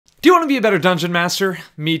Do you want to be a better dungeon master?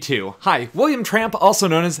 Me too. Hi, William Tramp, also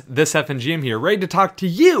known as This FNGM here, ready to talk to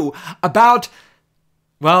you about,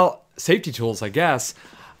 well, safety tools, I guess.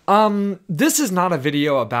 This is not a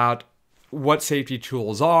video about what safety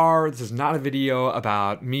tools are. This is not a video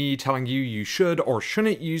about me telling you you should or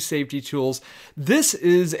shouldn't use safety tools. This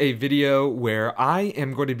is a video where I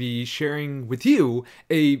am going to be sharing with you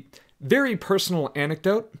a very personal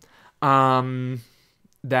anecdote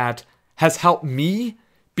that has helped me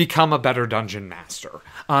become a better dungeon master.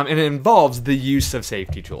 And it involves the use of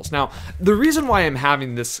safety tools. Now, the reason why I'm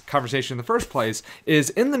having this conversation in the first place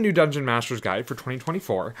is in the new Dungeon Master's Guide for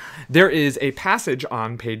 2024, there is a passage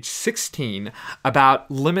on page 16 about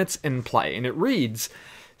limits in play. And it reads,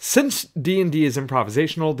 "Since D&D is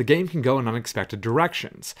improvisational, the game can go in unexpected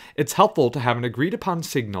directions. It's helpful to have an agreed upon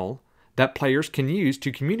signal that players can use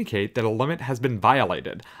to communicate that a limit has been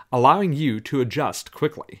violated, allowing you to adjust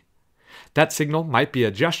quickly. That signal might be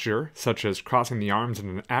a gesture, such as crossing the arms in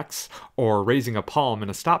an X or raising a palm in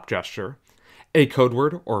a stop gesture, a code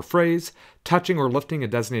word or phrase, touching or lifting a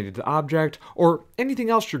designated object, or anything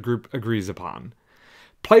else your group agrees upon.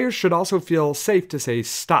 Players should also feel safe to say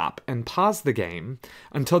stop and pause the game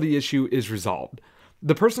until the issue is resolved.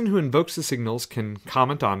 The person who invokes the signals can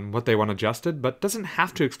comment on what they want adjusted, but doesn't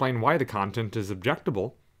have to explain why the content is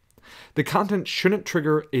objectable. The content shouldn't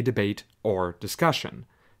trigger a debate or discussion.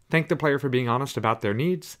 Thank the player for being honest about their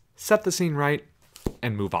needs, set the scene right,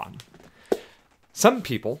 and move on." Some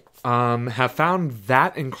people have found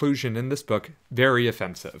that inclusion in this book very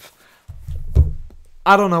offensive.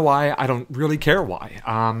 I don't know why. I don't really care why.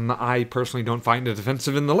 I personally don't find it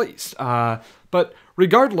offensive in the least. But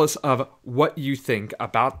regardless of what you think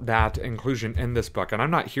about that inclusion in this book, and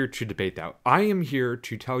I'm not here to debate that, I am here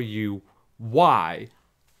to tell you why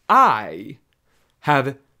I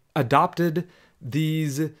have adopted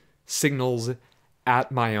these signals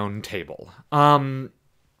at my own table. I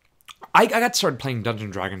got started playing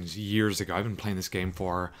Dungeons & Dragons years ago. I've been playing this game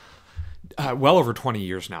for well over 20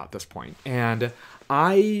 years now at this point. And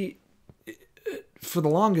I, for the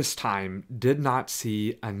longest time, did not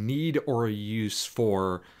see a need or a use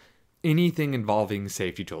for anything involving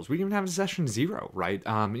safety tools. We didn't even have session 0, right?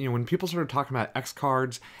 When people started talking about X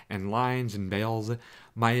cards and lines and veils,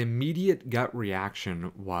 my immediate gut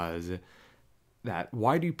reaction was that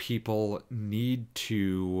why do people need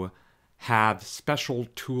to have special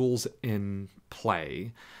tools in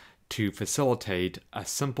play to facilitate a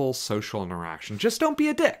simple social interaction? Just don't be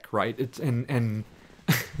a dick, right? And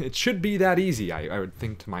it should be that easy, I would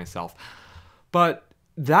think to myself. But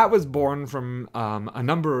that was born from a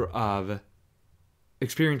number of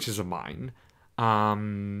experiences of mine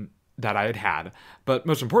that I had had. But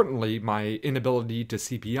most importantly, my inability to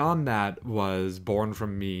see beyond that was born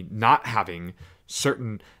from me not having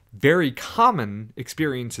certain very common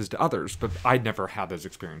experiences to others, but I'd never had those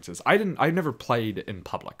experiences. I never played in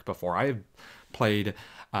public before. I have played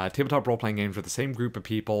tabletop role-playing games with the same group of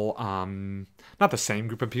people, not the same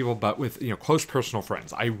group of people, but with close personal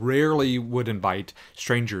friends. I rarely would invite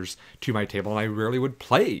strangers to my table, and I rarely would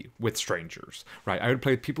play with strangers, right? I would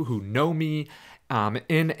play with people who know me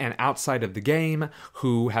in and outside of the game,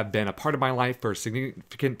 who have been a part of my life for a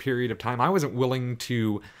significant period of time. I wasn't willing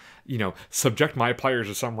to subject my players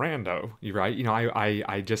to some rando, right?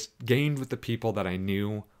 I just gained with the people that I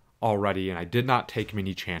knew already, and I did not take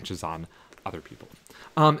many chances on other people.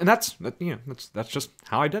 And that's just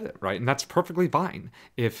how I did it, right? And that's perfectly fine.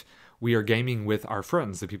 If we are gaming with our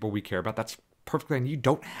friends, the people we care about, that's perfectly fine. You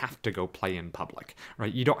don't have to go play in public,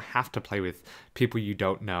 right? You don't have to play with people you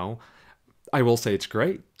don't know. I will say it's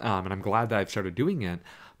great, and I'm glad that I've started doing it,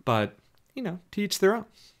 but, to each their own,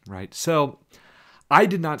 right? So I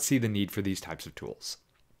did not see the need for these types of tools.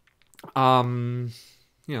 They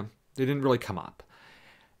didn't really come up.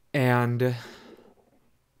 And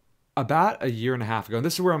about a year and a half ago, and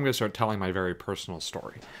this is where I'm going to start telling my very personal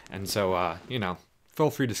story. And so, feel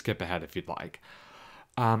free to skip ahead if you'd like.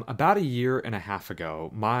 About a year and a half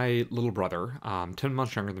ago, my little brother, 10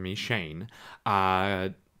 months younger than me, Shane,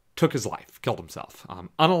 took his life, killed himself,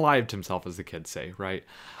 unalived himself, as the kids say, right?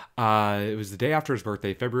 It was the day after his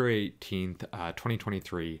birthday, February 18th,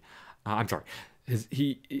 2023. I'm sorry.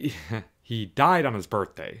 He died on his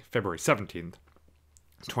birthday, February 17th,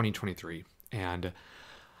 2023. And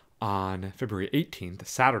on February 18th,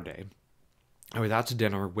 Saturday, I was out to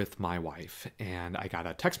dinner with my wife, and I got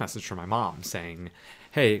a text message from my mom saying,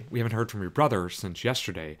 "Hey, we haven't heard from your brother since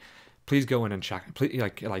yesterday. Please go in and check. Please,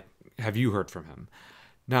 have you heard from him?"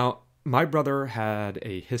 Now, My brother had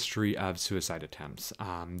a history of suicide attempts.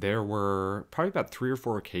 There were probably about 3 or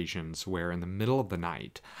 4 occasions where, in the middle of the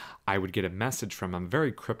night, I would get a message from him, a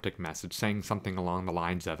very cryptic message, saying something along the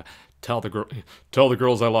lines of tell the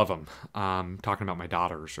girls I love them," talking about my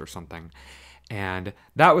daughters or something. And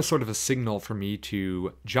that was sort of a signal for me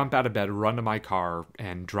to jump out of bed, run to my car,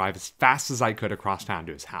 and drive as fast as I could across town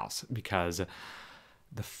to his house, because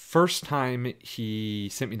the first time he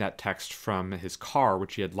sent me that text from his car,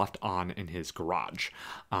 which he had left on in his garage,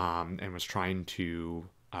 and was trying to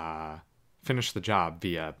finish the job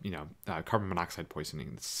via, carbon monoxide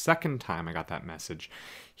poisoning. The second time I got that message,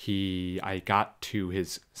 I got to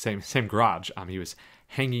his same garage. He was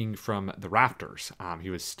hanging from the rafters. He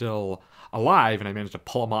was still alive, and I managed to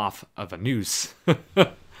pull him off of a noose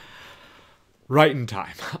right in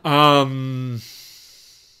time.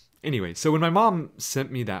 Anyway, so when my mom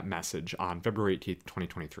sent me that message on February 18th,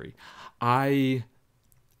 2023, I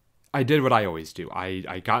did what I always do.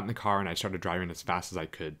 I got in the car and I started driving as fast as I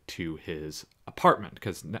could to his apartment,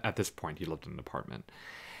 because at this point he lived in an apartment.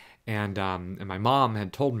 And my mom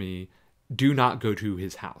had told me, do not go to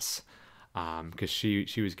his house, because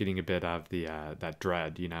she was getting a bit of the that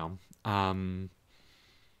dread,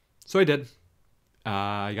 So I did.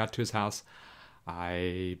 I got to his house.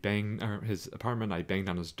 His apartment. I banged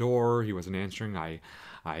on his door. He wasn't answering. I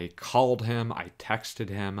called him. I texted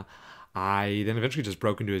him. I then eventually just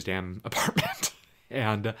broke into his damn apartment.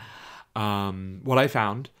 And what I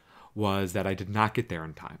found was that I did not get there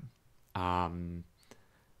in time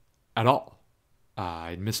at all.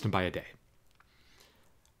 I missed him by a day.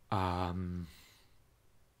 It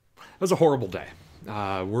was a horrible day.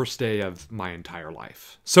 Worst day of my entire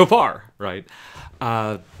life so far, right?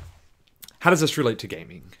 How does this relate to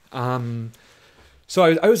gaming? So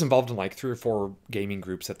I was involved in like 3 or 4 gaming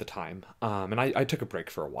groups at the time, and I took a break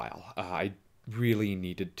for a while. I really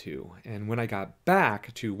needed to. And when I got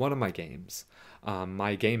back to one of my games,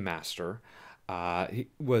 my game master, he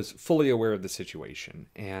was fully aware of the situation,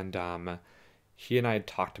 and he and I had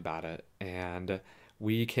talked about it, and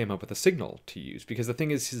we came up with a signal to use, because the thing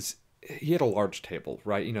is, he had a large table,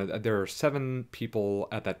 right? There are 7 people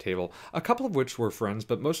at that table, a couple of which were friends,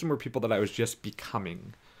 but most of them were people that I was just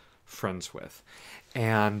becoming friends with.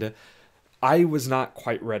 And I was not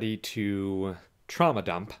quite ready to trauma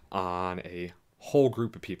dump on a whole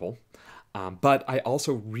group of people. But I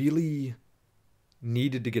also really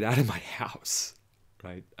needed to get out of my house,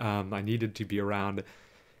 right? I needed to be around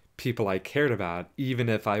people I cared about, even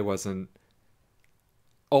if I wasn't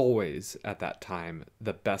always at that time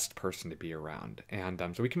the best person to be around. And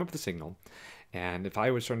so we came up with a signal, and if I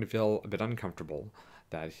was starting to feel a bit uncomfortable,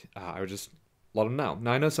 that I would just let them know.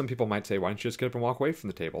 Now, I know some people might say, why don't you just get up and walk away from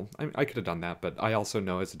the table? I could have done that, but I also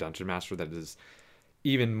know as a dungeon master that it is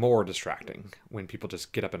even more distracting when people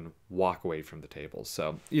just get up and walk away from the table.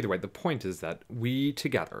 So either way, the point is that we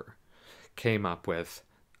together came up with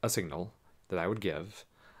a signal that I would give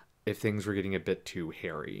if things were getting a bit too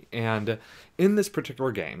hairy. And in this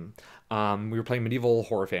particular game, we were playing medieval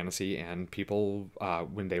horror fantasy, and people,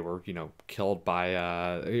 when they were, killed by,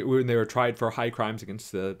 when they were tried for high crimes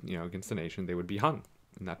against the nation, they would be hung.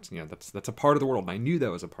 And that's a part of the world. And I knew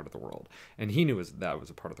that was a part of the world, and he knew that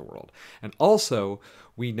was a part of the world. And also,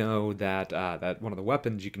 we know that that one of the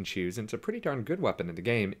weapons you can choose, and it's a pretty darn good weapon in the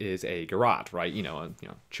game, is a garrote, right?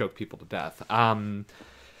 Choke people to death.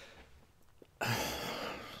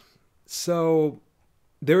 So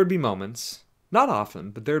there would be moments, not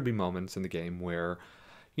often, but there would be moments in the game where,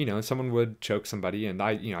 someone would choke somebody, and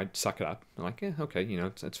I'd suck it up. I'm like, yeah, okay,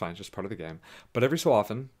 it's fine, it's just part of the game. But every so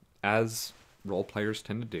often, as role players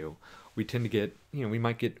tend to do, we tend to get, we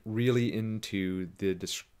might get really into the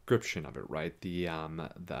description of it, right? The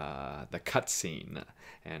cutscene,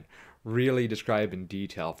 and really describe in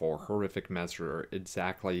detail for horrific measure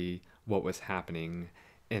exactly what was happening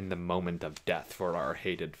in the moment of death for our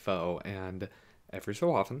hated foe. And every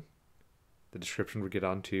so often, the description would get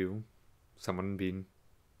onto someone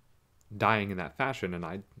dying in that fashion, and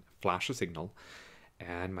I'd flash a signal,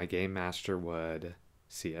 and my game master would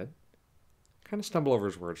see it, kind of stumble over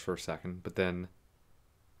his words for a second, but then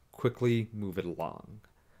quickly move it along.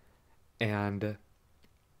 And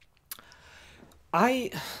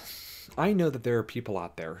I know that there are people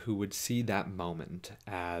out there who would see that moment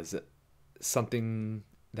as something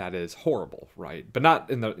that is horrible, right? But not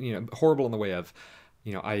in the, horrible in the way of,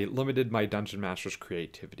 I limited my dungeon master's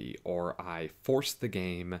creativity, or I forced the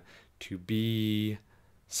game to be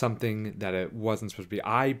something that it wasn't supposed to be.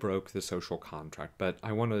 I broke the social contract. But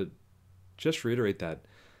I want to just reiterate that,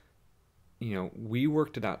 we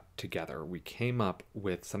worked it out together. We came up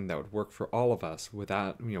with something that would work for all of us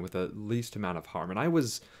without, with the least amount of harm. And I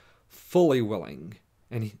was fully willing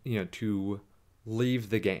and to leave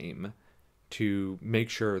the game to make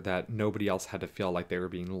sure that nobody else had to feel like they were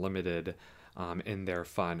being limited in their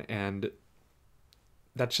fun. And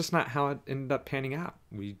that's just not how it ended up panning out.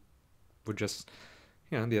 We would just,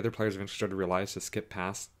 the other players eventually started to realize to skip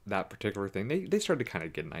past that particular thing. They started to kind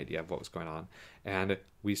of get an idea of what was going on. And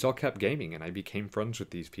we still kept gaming, and I became friends with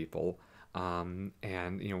these people. And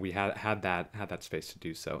we had that space to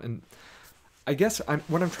do so. And I guess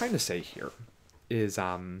what I'm trying to say here is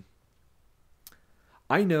I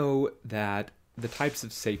know that the types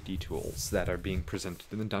of safety tools that are being presented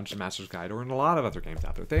in the Dungeon Master's Guide or in a lot of other games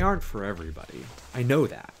out there, they aren't for everybody. I know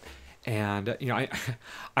that. And,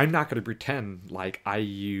 I'm not going to pretend like I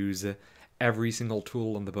use every single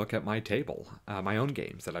tool in the book at my table, my own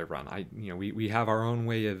games that I run. We have our own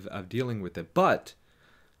way of dealing with it, but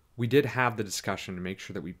we did have the discussion to make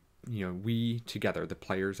sure that we together, the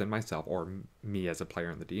players and myself, or me as a player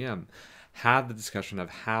and the DM, have the discussion of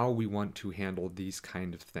how we want to handle these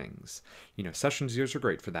kind of things. Session zeros are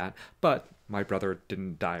great for that, but my brother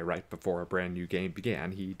didn't die right before a brand new game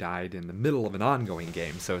began. He died in the middle of an ongoing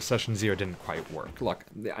game, so session zero didn't quite work. Look,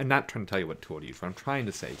 I'm not trying to tell you what tool to use. What I'm trying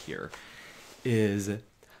to say here is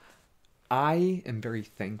I am very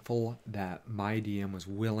thankful that my DM was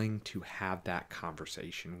willing to have that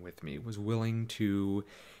conversation with me, was willing to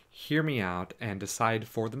hear me out and decide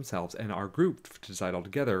for themselves and our group to decide all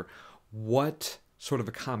together what sort of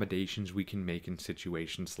accommodations we can make in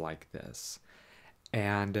situations like this.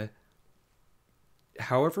 And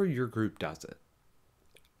however your group does it,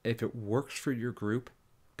 if it works for your group,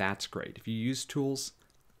 that's great. If you use tools,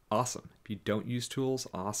 awesome. If you don't use tools,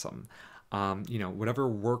 awesome. Whatever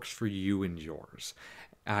works for you and yours.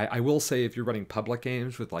 I will say if you're running public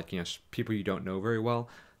games with people you don't know very well,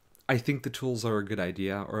 I think the tools are a good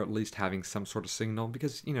idea, or at least having some sort of signal,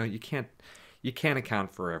 because you can't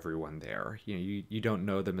account for everyone there. You don't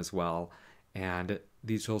know them as well, and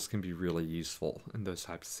these tools can be really useful in those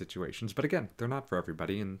types of situations. But again, they're not for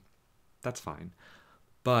everybody, and that's fine.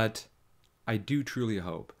 But I do truly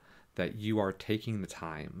hope that you are taking the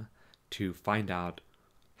time to find out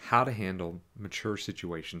how to handle mature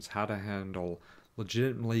situations, how to handle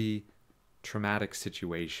legitimately traumatic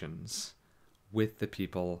situations with the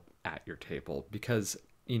people at your table. Because,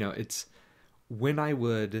 it's when I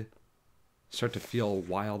would start to feel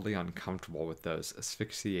wildly uncomfortable with those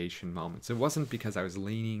asphyxiation moments, it wasn't because I was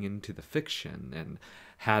leaning into the fiction and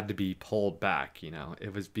had to be pulled back,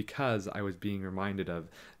 it was because I was being reminded of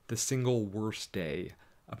the single worst day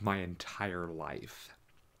of my entire life.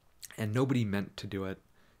 And nobody meant to do it.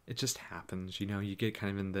 It just happens, you get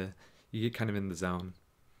kind of in the zone,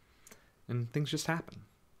 and things just happen.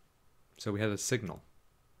 So we had a signal,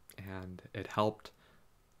 and it helped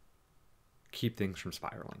keep things from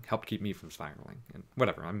spiraling, helped keep me from spiraling, and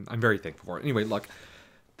whatever. I'm very thankful for it. Anyway, look,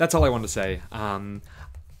 that's all I wanted to say. Dungeon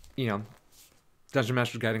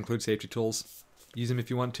Master's Guide includes safety tools. Use them if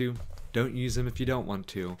you want to. Don't use them if you don't want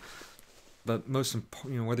to. But most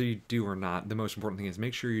important, whether you do or not, the most important thing is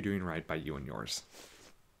make sure you're doing right by you and yours.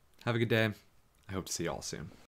 Have a good day. I hope to see you all soon.